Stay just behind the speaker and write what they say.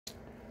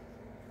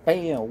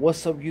Bam!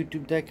 What's up,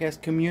 YouTube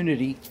Diecast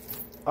community?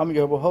 I'm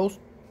your host,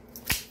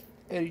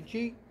 Eddie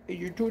G, and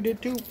you're tuned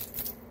into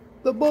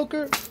the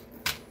Booker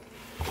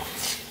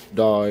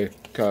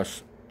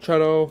Diecast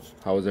channel.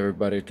 How is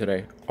everybody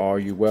today? Are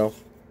you well?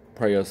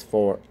 Prayers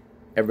for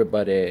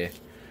everybody.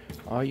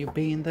 Are you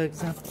being the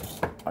example?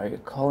 Are you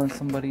calling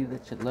somebody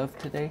that you love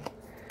today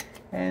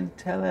and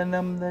telling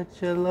them that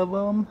you love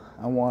them?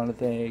 I want to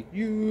thank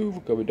you for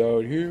coming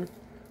down here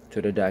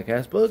to the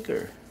Diecast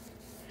Booker.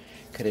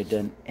 Could have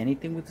done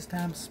anything with this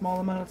time,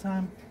 small amount of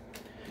time,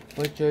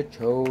 but you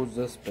chose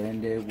to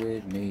spend it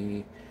with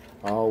me.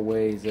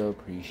 Always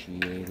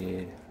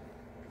appreciated.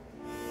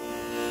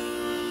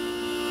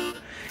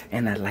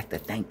 And I'd like to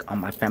thank all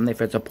my family,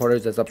 friends,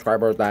 supporters, and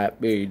subscribers. That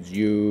means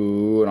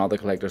you and all the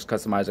collectors,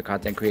 customizers,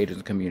 content creators,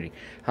 and community.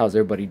 How's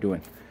everybody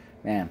doing?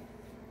 Man,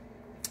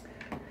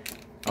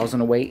 I was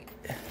gonna wait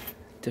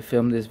to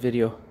film this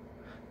video,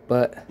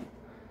 but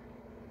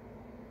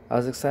I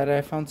was excited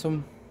I found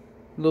some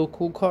little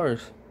cool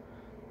cars.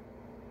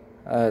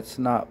 It's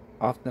not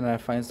often I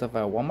find stuff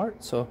at Walmart,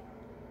 so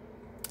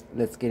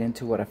let's get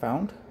into what I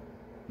found.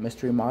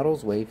 Mystery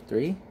models, wave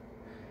 3.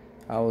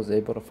 I was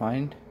able to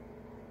find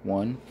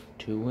 1,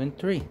 2, and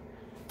 3.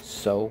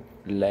 So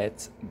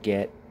let's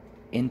get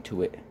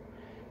into it.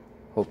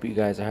 Hope you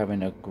guys are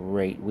having a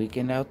great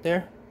weekend out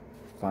there,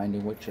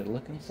 finding what you're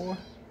looking for.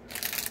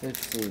 Let's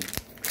see.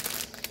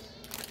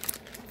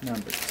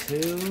 Number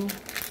 2,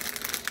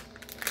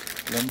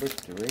 number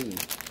 3.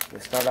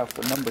 Let's start off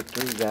with number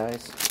 3,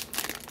 guys.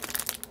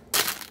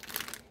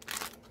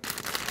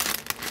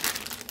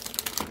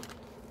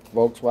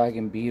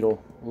 Volkswagen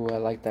Beetle. Ooh, I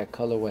like that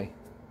colorway.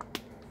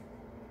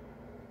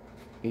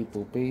 Beep,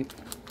 boop, beep.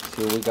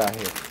 See what we got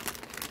here.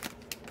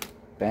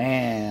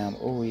 Bam.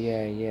 Oh,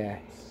 yeah, yeah.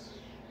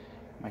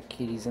 My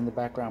kitty's in the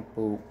background.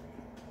 Boop.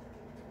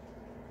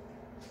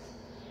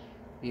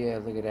 Yeah,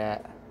 look at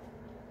that.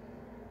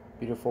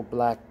 Beautiful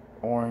black,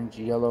 orange,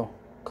 yellow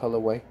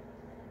colorway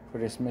for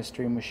this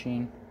mystery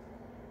machine.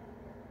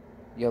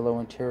 Yellow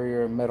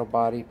interior, metal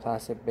body,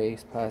 plastic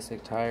base,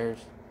 plastic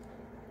tires.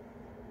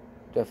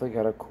 Definitely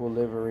got a cool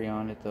livery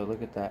on it though.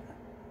 Look at that.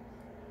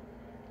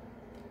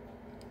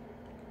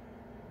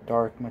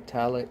 Dark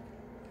metallic.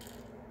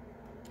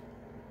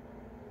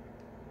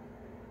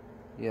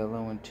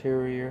 Yellow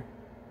interior.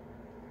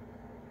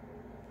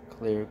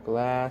 Clear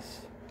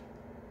glass.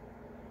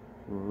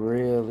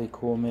 Really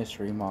cool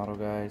mystery model,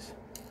 guys.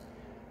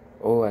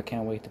 Oh, I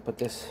can't wait to put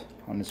this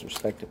on its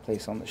respective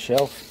place on the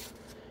shelf.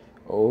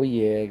 Oh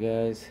yeah,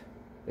 guys.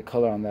 The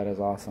color on that is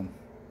awesome.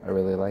 I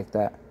really like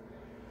that.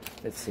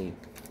 Let's see.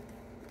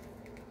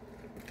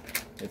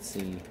 Let's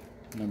see.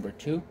 Number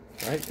 2,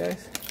 right,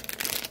 guys?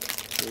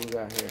 See what we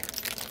got here.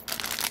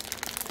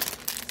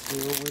 See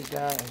what we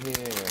got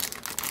here.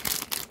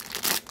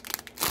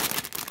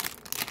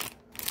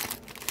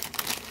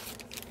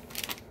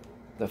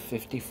 The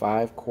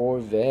 55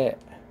 Corvette.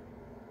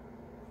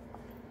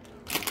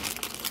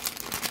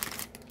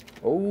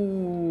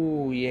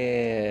 Oh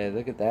yeah,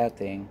 look at that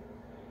thing.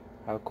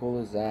 How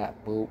cool is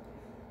that? Boop.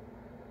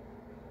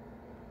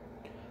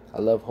 I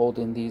love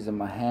holding these in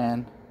my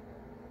hand.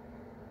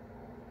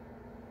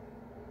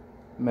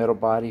 Metal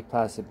body,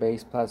 plastic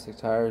base, plastic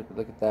tires. But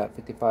look at that,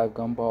 55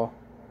 gumball.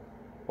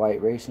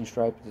 White racing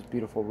stripe, this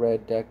beautiful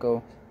red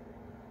deco.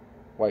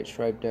 White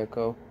stripe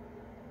deco.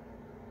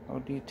 No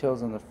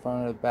details on the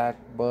front or the back,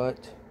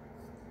 but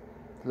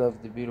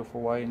love the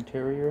beautiful white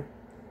interior.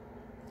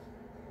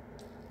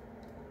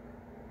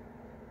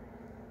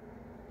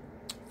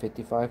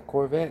 55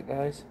 Corvette,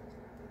 guys.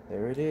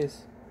 There it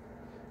is.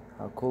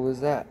 How cool is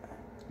that?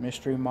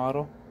 Mystery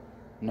model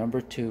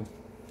number 2.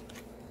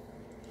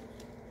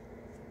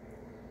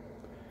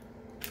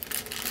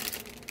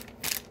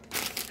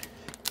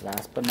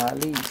 Last but not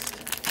least,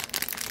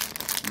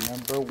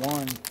 number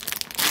 1.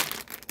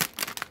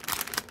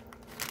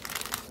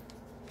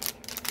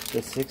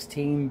 The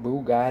 16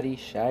 Bugatti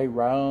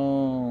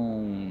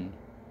Chiron.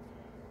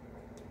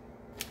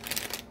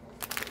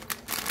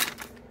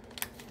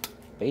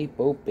 Beep,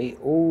 boop, beep.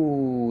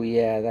 Oh,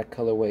 yeah, that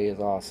colorway is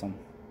awesome.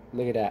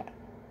 Look at that.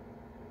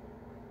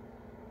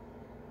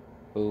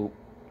 Boop.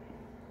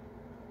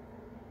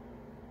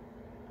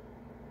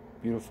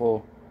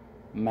 Beautiful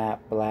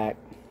matte black,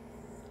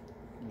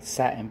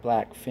 satin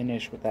black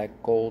finish with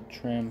that gold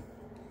trim.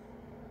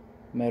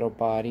 Metal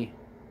body.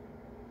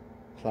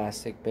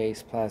 Plastic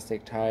base,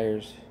 plastic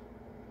tires.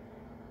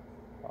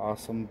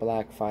 Awesome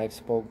black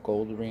 5-spoke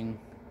gold ring.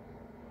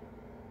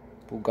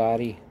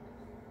 Bugatti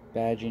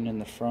badging in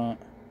the front.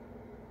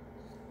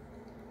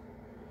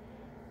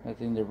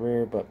 Nothing in the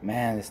rear, but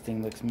man, this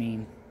thing looks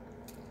mean.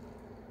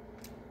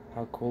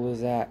 How cool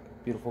is that?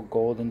 Beautiful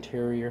gold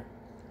interior.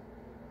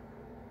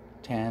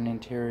 Tan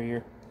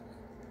interior.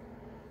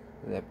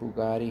 That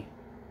Bugatti.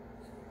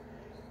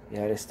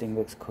 Yeah, this thing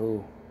looks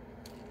cool.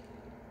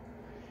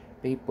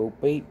 Beep, boop,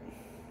 beep.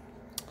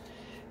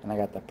 And I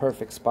got the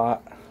perfect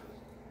spot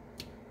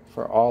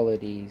for all of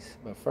these.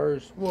 But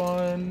first,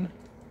 1,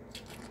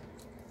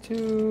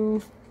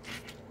 2,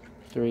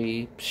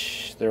 3.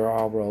 Psh, they're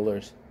all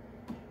rollers.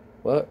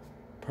 What?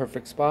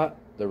 perfect spot,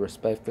 the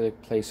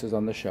respective places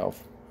on the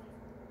shelf.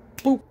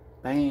 Boop!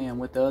 Bam!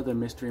 With the other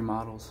mystery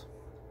models.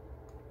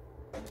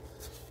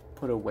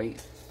 Put a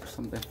weight or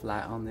something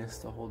flat on this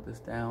to hold this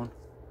down.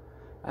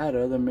 I had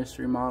other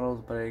mystery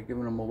models, but I had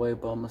given them away,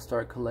 but I'm going to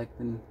start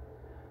collecting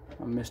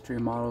my mystery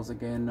models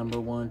again, number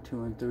 1,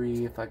 2, and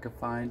 3, if I could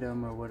find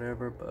them or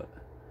whatever. But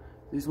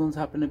these ones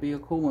happen to be a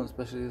cool one,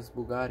 especially this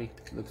Bugatti.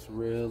 Looks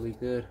really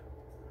good.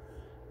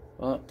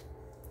 Well,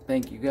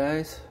 thank you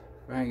guys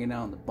for hanging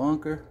out in the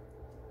bunker.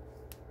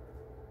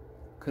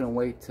 Couldn't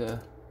wait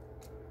to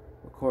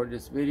record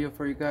this video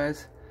for you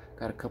guys.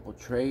 Got a couple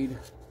trade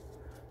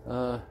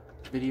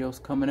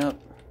videos coming up,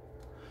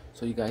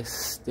 so you guys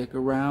stick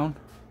around.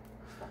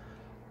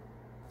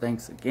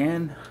 Thanks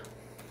again.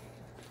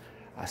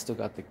 I still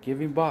got the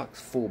giving box,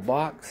 full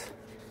box.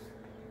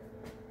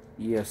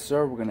 Yes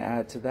sir, we're gonna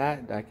add to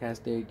that.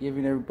 Diecast Day of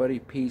Giving. Everybody,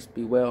 peace,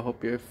 be well.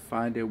 Hope you're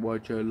finding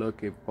what you're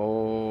looking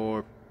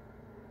for.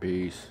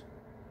 Peace.